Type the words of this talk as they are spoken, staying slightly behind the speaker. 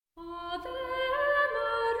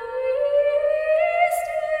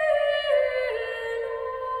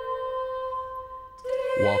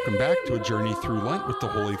Welcome back to A Journey Through Lent with the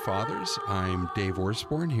Holy Fathers. I'm Dave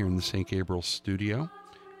Orsborn here in the St. Gabriel studio,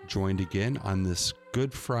 joined again on this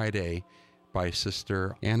Good Friday by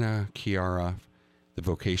Sister Anna Chiara, the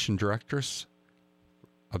Vocation Directress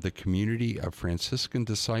of the Community of Franciscan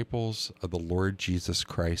Disciples of the Lord Jesus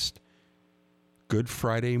Christ. Good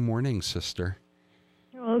Friday morning, Sister.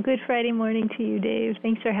 Well, good Friday morning to you, Dave.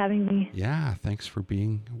 Thanks for having me. Yeah, thanks for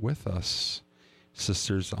being with us.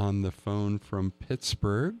 Sister's on the phone from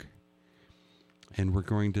Pittsburgh, and we're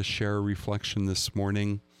going to share a reflection this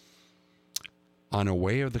morning on a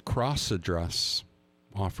Way of the Cross address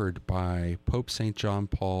offered by Pope St. John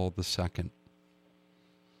Paul II.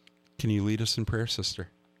 Can you lead us in prayer, Sister?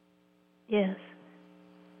 Yes.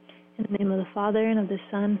 In the name of the Father, and of the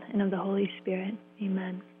Son, and of the Holy Spirit.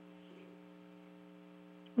 Amen.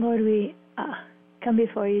 Lord, we come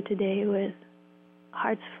before you today with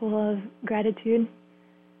hearts full of gratitude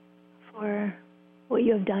for what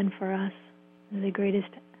you have done for us, the greatest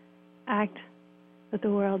act that the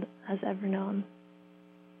world has ever known.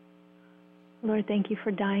 Lord, thank you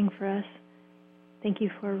for dying for us. Thank you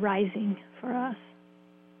for rising for us.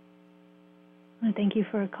 And thank you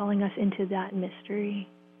for calling us into that mystery.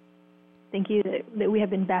 Thank you that we have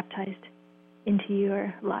been baptized into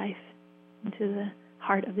your life, into the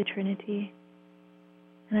heart of the Trinity.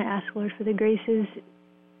 And I ask, Lord, for the graces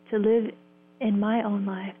to live in my own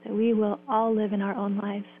life, that we will all live in our own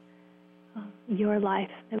lives, your life,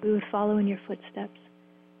 that we would follow in your footsteps,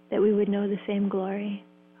 that we would know the same glory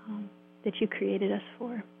that you created us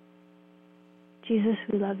for. Jesus,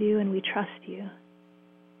 we love you and we trust you.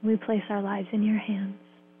 We place our lives in your hands.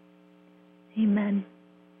 Amen.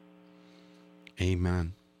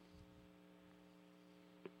 Amen.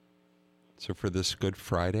 So for this Good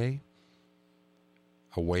Friday,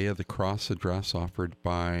 a Way of the Cross address offered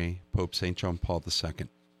by Pope St. John Paul II.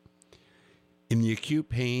 In the acute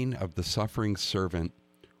pain of the suffering servant,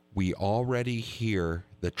 we already hear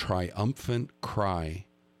the triumphant cry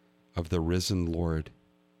of the risen Lord.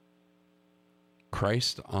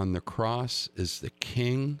 Christ on the cross is the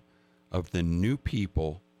King of the new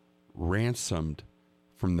people, ransomed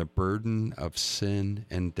from the burden of sin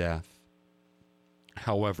and death.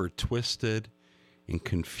 However twisted and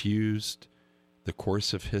confused the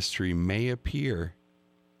course of history may appear,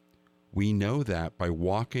 we know that by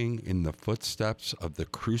walking in the footsteps of the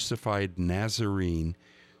crucified Nazarene,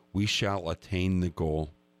 we shall attain the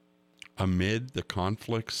goal. Amid the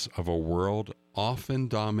conflicts of a world often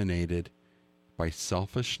dominated by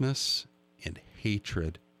selfishness and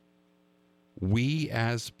hatred, we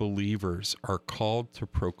as believers are called to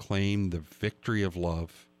proclaim the victory of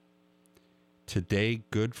love. Today,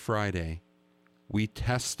 Good Friday, we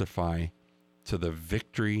testify to the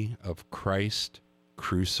victory of Christ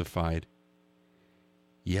crucified.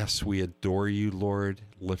 Yes, we adore you, Lord,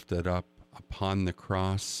 lifted up upon the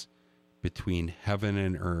cross between heaven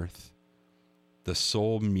and earth, the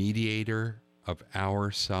sole mediator of our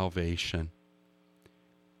salvation.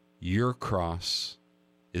 Your cross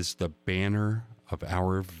is the banner of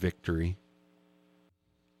our victory.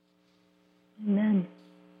 Amen.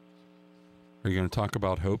 Are you going to talk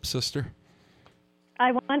about hope, Sister?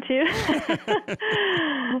 I want to.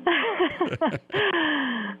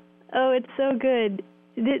 Oh, it's so good.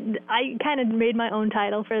 I kind of made my own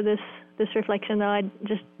title for this reflection, though.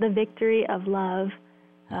 Just the victory of love,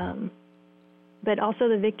 but also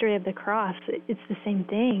the victory of the cross. It's the same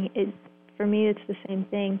thing. For me, it's the same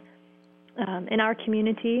thing. In our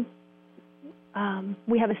community,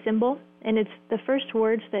 we have a symbol, and it's the first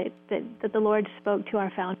words that the Lord spoke to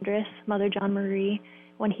our foundress, Mother John Marie,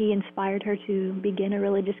 when he inspired her to begin a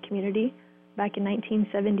religious community back in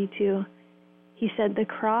 1972. He said, "The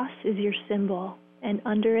cross is your symbol, and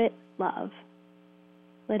under it, love.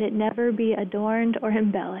 Let it never be adorned or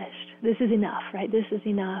embellished." This is enough, right? This is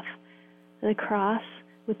enough. The cross,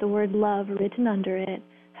 with the word love written under it,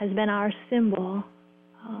 has been our symbol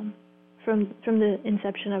from the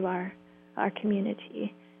inception of our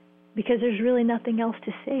community, because there's really nothing else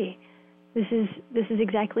to say. This is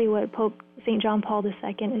exactly what Pope St. John Paul II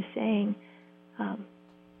is saying,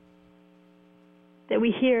 that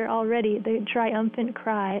we hear already the triumphant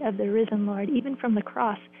cry of the risen Lord, even from the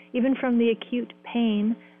cross, even from the acute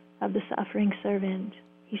pain of the suffering servant.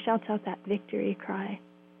 He shouts out that victory cry.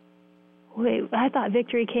 Wait, I thought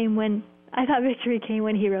victory came when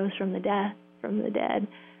he rose from the dead.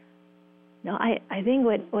 No, I think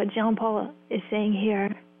what John Paul is saying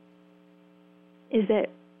here is that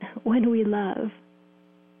when we love,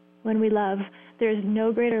 there is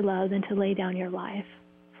no greater love than to lay down your life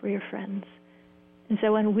for your friends. And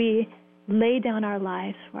so when we lay down our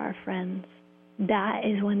lives for our friends, that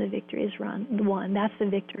is when the victory is won. That's the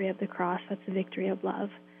victory of the cross. That's the victory of love.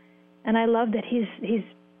 And I love that he's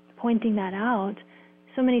pointing that out.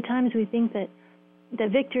 So many times we think that the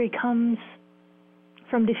victory comes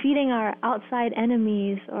from defeating our outside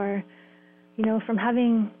enemies, or, from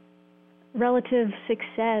having relative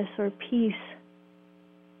success or peace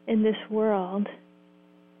in this world.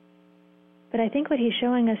 But I think what he's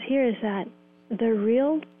showing us here is that the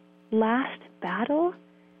real last battle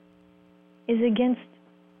is against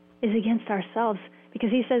ourselves, because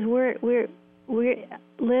he says we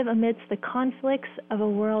live amidst the conflicts of a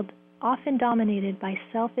world often dominated by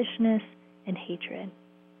selfishness and hatred.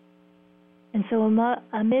 And so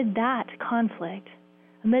amid that conflict,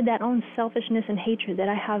 amid that own selfishness and hatred that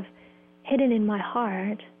I have hidden in my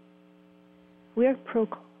heart, we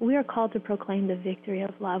are called to proclaim the victory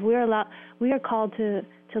of love. We are called to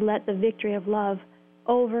let the victory of love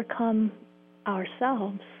overcome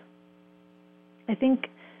ourselves. I think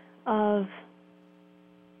of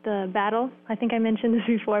the battle. I think I mentioned this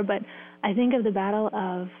before, but I think of the battle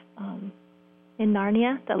of in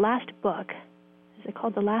Narnia, the last book. Is it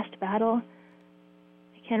called The Last Battle?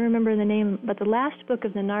 I can't remember the name, but the last book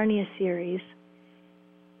of the Narnia series.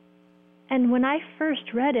 And when I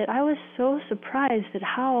first read it, I was so surprised at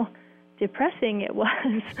how depressing it was.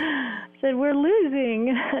 I said, we're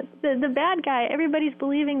losing. The bad guy, everybody's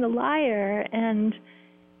believing the liar, and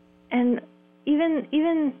even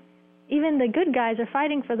the good guys are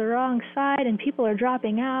fighting for the wrong side, and people are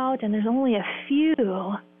dropping out, and there's only a few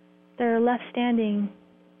that are left standing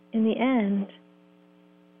in the end.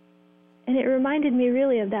 And it reminded me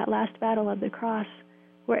really of that last battle of the cross,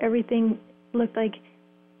 where everything looked like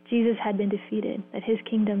Jesus had been defeated, that his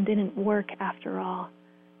kingdom didn't work after all.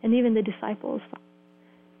 And even the disciples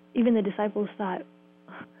thought,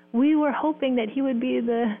 we were hoping that he would be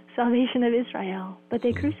the salvation of Israel, but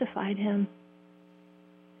they crucified him.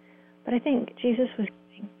 But I think Jesus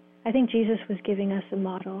was giving us a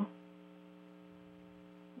model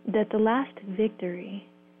that the last victory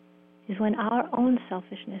is when our own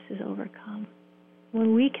selfishness is overcome,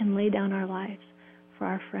 when we can lay down our lives for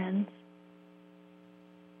our friends,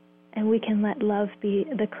 and we can let love be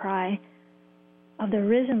the cry of the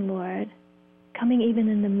risen Lord, coming even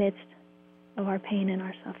in the midst of our pain and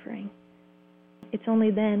our suffering. It's only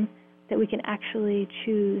then that we can actually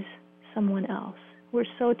choose someone else. We're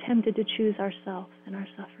so tempted to choose ourselves and our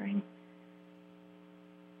suffering.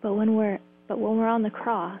 But when we're on the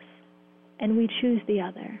cross and we choose the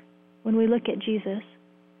other, when we look at Jesus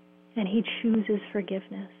and he chooses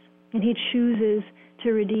forgiveness, and he chooses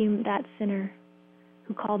to redeem that sinner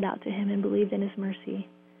who called out to him and believed in his mercy,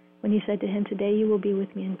 when he said to him, today you will be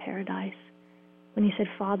with me in paradise, when he said,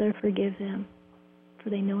 Father, forgive them, for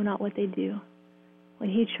they know not what they do, when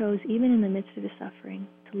he chose, even in the midst of his suffering,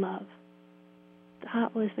 to love,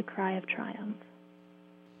 that was the cry of triumph.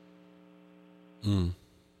 You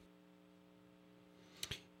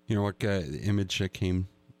know what image that came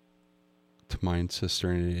to mind,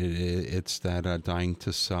 sister, and it's that dying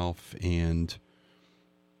to self, and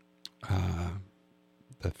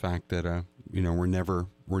the fact that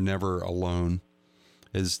we're never alone.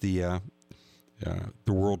 Is the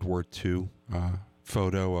World War II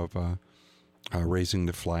photo of raising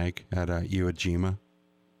the flag at Iwo Jima?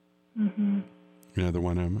 Mm-hmm. The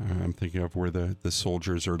one I'm thinking of, where the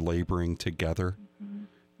soldiers are laboring together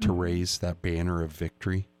to raise that banner of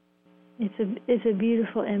victory. It's a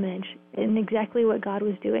beautiful image, and exactly what God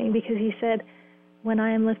was doing, because he said, when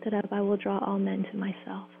I am lifted up, I will draw all men to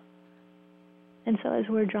myself. And so as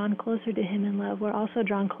we're drawn closer to him in love, we're also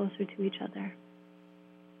drawn closer to each other.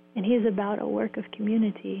 And he is about a work of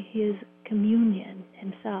community. He is communion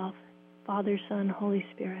himself, Father, Son, Holy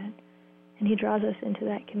Spirit. And he draws us into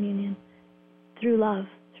that communion through love,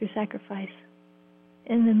 through sacrifice,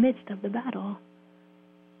 in the midst of the battle.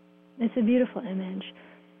 It's a beautiful image.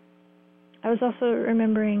 I was also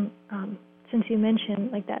remembering, since you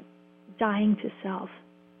mentioned like that dying to self,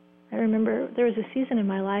 I remember there was a season in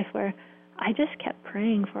my life where I just kept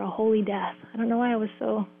praying for a holy death. I don't know why I was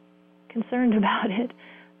so concerned about it,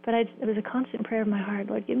 but it was a constant prayer of my heart.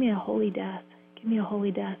 Lord, give me a holy death. Give me a holy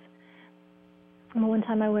death. And one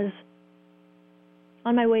time I was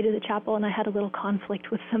on my way to the chapel, and I had a little conflict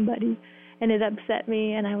with somebody, and it upset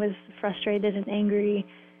me, and I was frustrated and angry.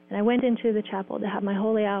 And I went into the chapel to have my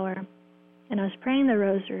holy hour, and I was praying the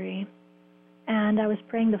rosary, and I was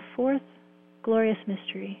praying the fourth glorious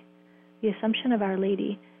mystery, the Assumption of Our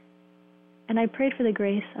Lady. And I prayed for the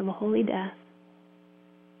grace of a holy death,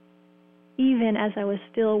 even as I was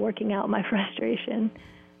still working out my frustration.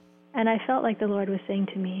 And I felt like the Lord was saying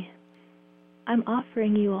to me, I'm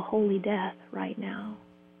offering you a holy death right now.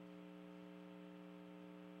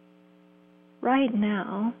 Right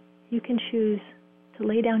now, you can choose to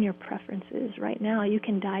lay down your preferences. Right now, you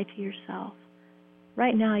can die to yourself.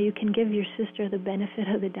 Right now, you can give your sister the benefit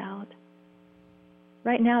of the doubt.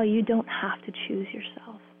 Right now, you don't have to choose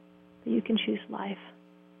yourself, but you can choose life.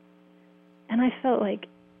 And I felt like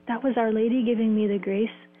that was Our Lady giving me the grace.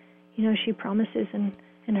 You know, she promises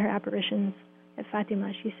in her apparitions at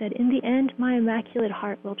Fatima, she said, in the end, my Immaculate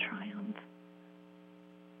Heart will triumph.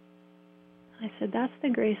 I said, that's the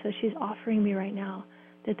grace that she's offering me right now,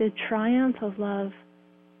 that the triumph of love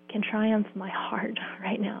can triumph my heart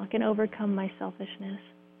right now, can overcome my selfishness.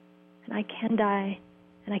 And I can die,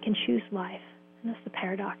 and I can choose life. And that's the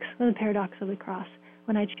paradox of the cross.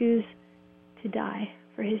 When I choose to die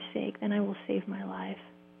for His sake, then I will save my life.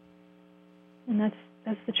 And that's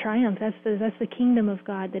the triumph. That's the kingdom of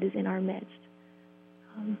God that is in our midst.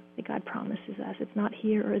 That God promises us. It's not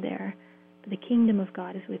here or there, but the kingdom of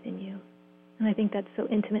God is within you. And I think that's so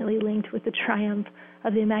intimately linked with the triumph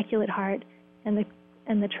of the Immaculate Heart and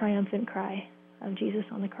the triumphant cry of Jesus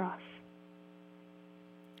on the cross.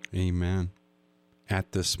 Amen.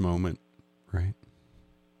 At this moment, right?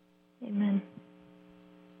 Amen.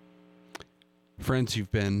 Friends,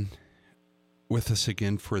 you've been with us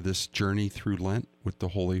again for this journey through Lent with the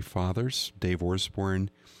Holy Fathers. Dave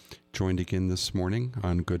Osborne joined again this morning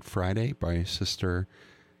on Good Friday by Sister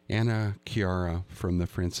Anna Chiara from the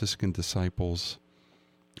Franciscan Disciples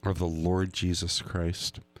of the Lord Jesus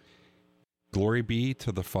Christ. Glory be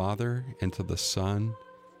to the Father, and to the Son,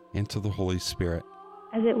 and to the Holy Spirit.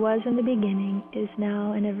 As it was in the beginning, is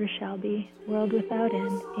now, and ever shall be, world without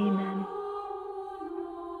end. Amen.